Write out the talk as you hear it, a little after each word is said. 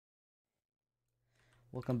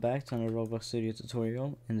Welcome back to another Roblox Studio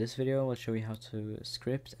tutorial. In this video I'll show you how to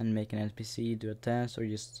script and make an NPC do a dance or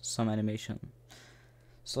just some animation.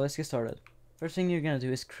 So let's get started. First thing you're gonna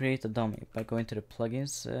do is create a dummy by going to the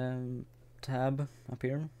plugins tab up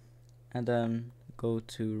here and then go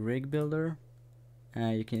to rig builder.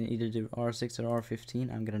 You can either do R6 or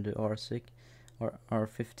R15. I'm gonna do R6 or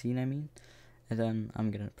R15 I mean, and then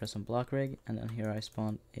I'm gonna press on block rig, and then here I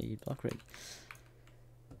spawn a block rig.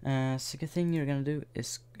 Second thing you're gonna do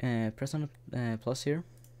is press on the plus here,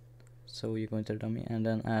 so you go into the dummy and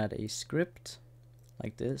then add a script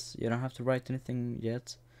like this. You don't have to write anything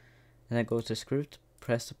yet, and then go to script,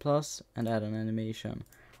 press the plus, and add an animation.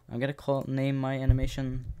 I'm gonna name my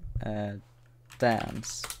animation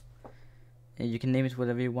dance. You can name it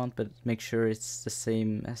whatever you want, but make sure it's the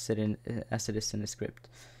same as it is in the script.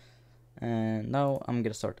 And now I'm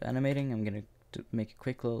gonna start animating. I'm gonna make a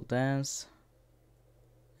quick little dance.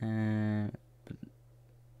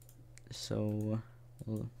 So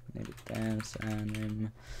we'll name it dance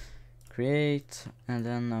and create, and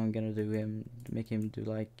then I'm gonna make him do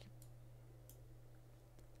like.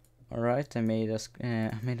 Alright, I made a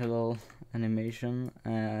little animation,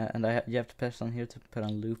 and you have to press on here to put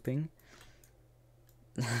on looping.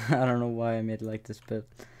 I don't know why I made it like this, but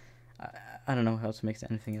I don't know how to make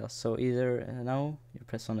anything else. So either now you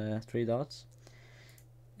press on the three dots,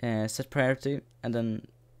 set priority, and then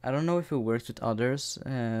I don't know if it works with others,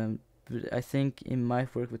 but I think it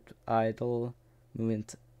might work with idle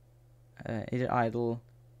movement, either idle.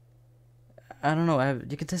 I don't know.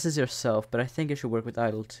 You can test this yourself, but I think it should work with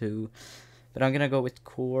idle too. But I'm gonna go with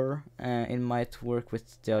core. It might work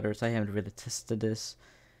with the others. I haven't really tested this,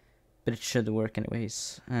 but it should work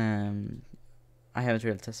anyways. I haven't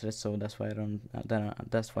really tested it, so that's why I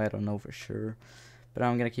don't know for sure. But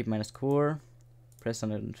I'm gonna keep mine as core. Press on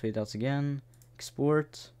the three dots again.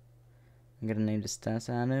 Export. I'm gonna name this dance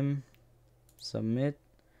anim. Submit.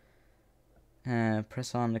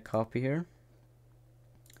 Press on the copy here.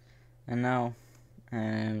 And now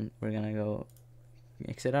we're gonna go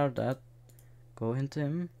exit out of that. Go into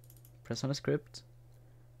him. Press on the script.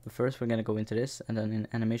 But first we're gonna go into this, and then in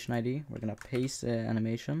animation ID we're gonna paste the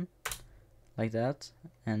animation like that.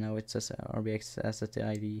 And now it says RBX asset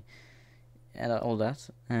ID and all that.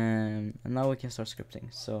 And now we can start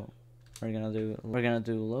scripting. So we're gonna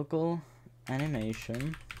do local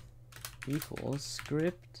animation equals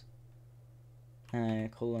script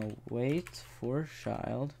colon wait for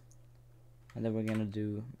child, and then we're gonna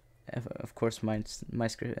do of course my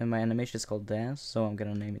animation is called dance, so I'm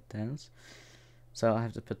gonna name it dance. So I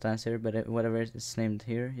have to put dance here, but whatever is named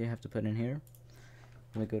here you have to put in here.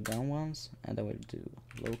 We go down once, and then we do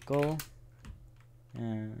local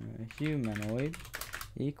humanoid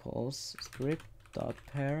equals script dot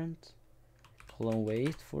parent colon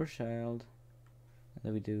wait for child, and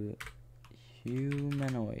then we do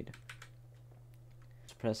humanoid.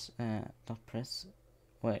 Press press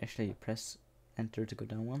enter to go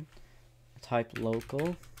down one. Type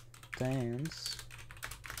local dance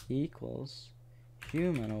equals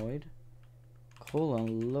humanoid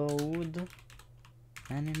colon load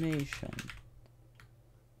animation,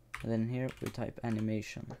 and then here we type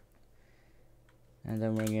animation, and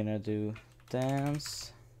then we're gonna do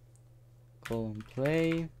dance colon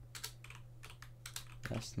play.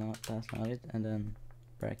 That's not it, and then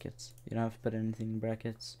brackets. You don't have to put anything in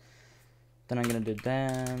brackets. Then I'm gonna do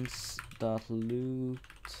dance dot loot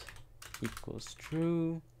equals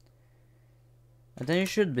true, and then you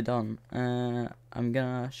should be done. I'm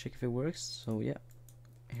gonna check if it works. So yeah,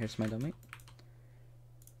 here's my dummy.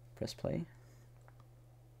 Press play.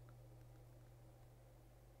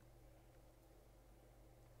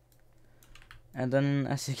 And then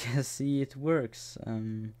as you can see, it works.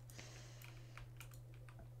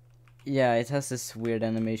 Yeah, it has this weird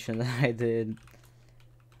animation that I did.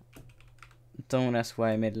 Don't ask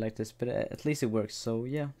why I made it like this, but at least it works. So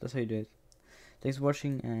yeah, that's how you do it. Thanks for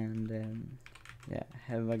watching, and yeah,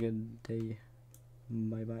 have a good day.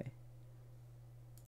 Bye bye.